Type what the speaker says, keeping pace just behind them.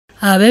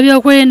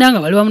Ab'ebyokwerinda nga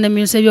bali wamu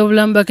n'eminisita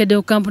y'ebyobulamu bakedde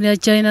ku kampuni ya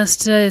China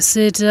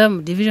Seta mu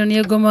division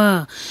y'e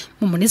Goma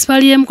mu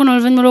munisipali y'e Mukono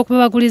oluvannyuma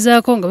lw'okuba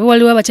bakulizaako nga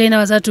waliwo abachina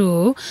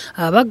 3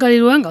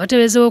 abaggalirwa nga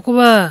bateeberezebwa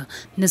okuba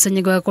ne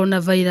ssennyiga wa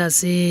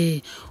coronavirus.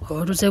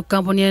 Olwatuuse ku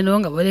kampuni eno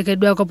nga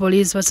bolekeddwako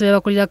poliisi basabye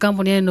abakulira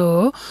kampuni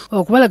eno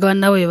okubalaga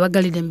bannaabwe bye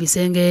baggalidde mu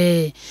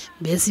bisenge.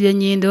 Beesibye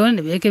ennyindo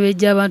ne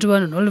beekebejja abantu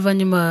bano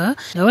n'oluvannyuma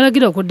ne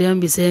balagira okuddayo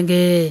mu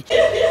bisenge.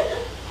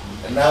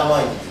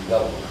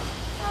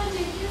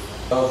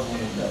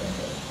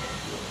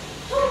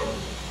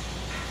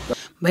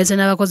 Bayise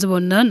n'abakozi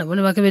bonna nabo ne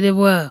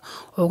bakeberebwa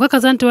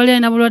okukakaza nti wali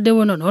alina bulwadde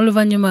buno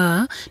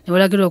n'oluvannyuma ne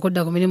balagirwa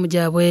okudda ku mirimu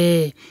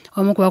gyabwe.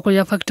 Omu ku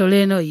bakulira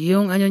factory eno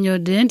Yung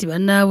annyonnyodde nti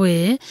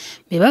bannaabwe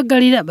be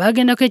baggalira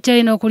baagendako e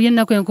China okulya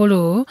ennaku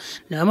enkulu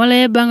ne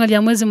bamalayo ebbanga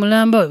lya mwezi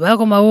mulamba bwe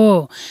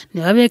baakomawo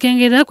ne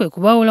babeekengera kwe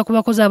kubaawula ku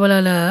bakozi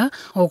abalala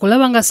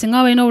okulaba nga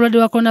singa balina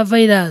obulwadde bwa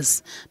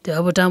coronavirus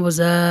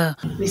tebabutambuza.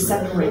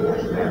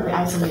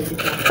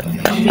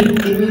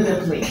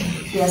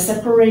 They are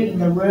separate in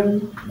the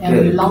room and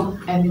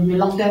we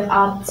lock them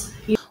up.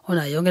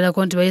 Ono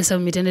ayongerako nti bayisa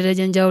mu mitendera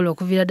egy'enjawulo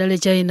okuviira ddala e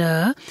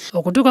China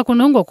okutuuka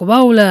kuno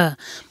ng'okubawula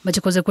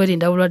bakikoze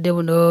kwerinda bulwadde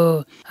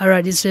buno.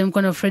 RDC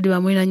Mukono Fred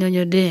Bamwina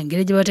annyonnyodde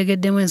engeri gye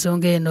bategeddemu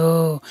ensonga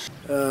eno.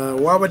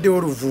 Waabaddewo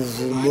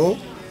oluvuuvuumo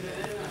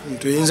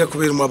nti oyinza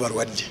kubeeramu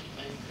abalwadde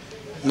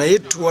naye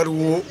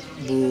tuwaliwo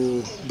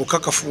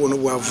bukakafu bwono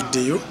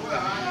bwavuddeyo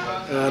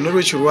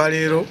n'olwekyo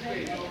olwaleero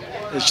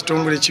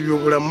ekitongole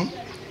ky'ebyobulamu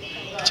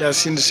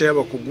kyasindiseyo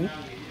abakugu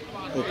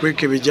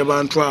okwekebejja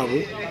abantu abo.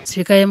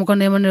 Sipiika y'e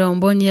Mukono Emmanuel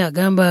Mbonyi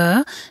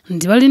agamba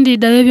nti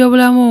balindiridde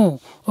ab'ebyobulamu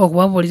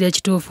okubabuulira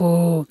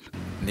ekituufu.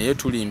 Naye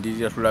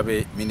tulindirira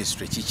tulabe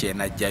minisitule kiki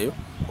enajjayo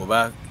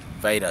oba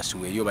virus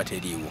weeriyo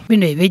bateriiwo.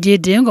 Bino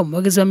ebijjidde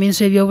ng'omuwagizi wa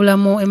minisitule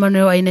y'ebyobulamu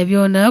Emmanuel ayina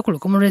byona ku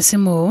lukumu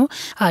lw'essimu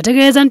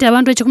ategeeza nti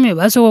abantu 10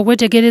 basooka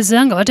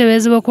okwetegereza nga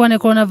bateeberezebwa okuba ne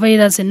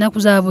coronavirus ennaku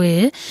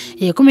zaabwe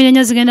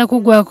 14 zigenda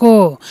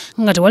kuggwako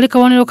nga tewali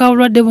kawonero ka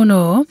bulwadde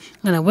buno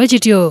nga nabwe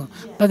kityo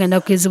bagenda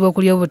kukkirizibwa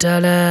okulya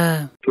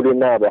obutaala.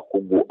 Tulina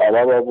abakugu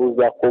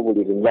abababuuzaako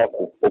buli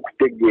lunaku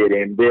okutegeera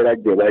embeera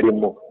gye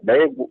balimu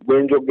naye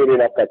bwe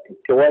njogerera kati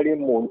tewali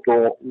muntu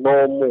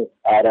n'omu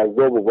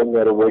alaze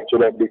obubonero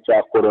bw'ekirwadde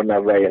kya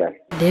coronavirus.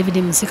 David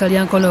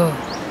Musikalyankolo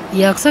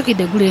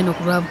yakusakidde eggulu eno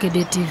ku lwa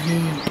Bukedde TV.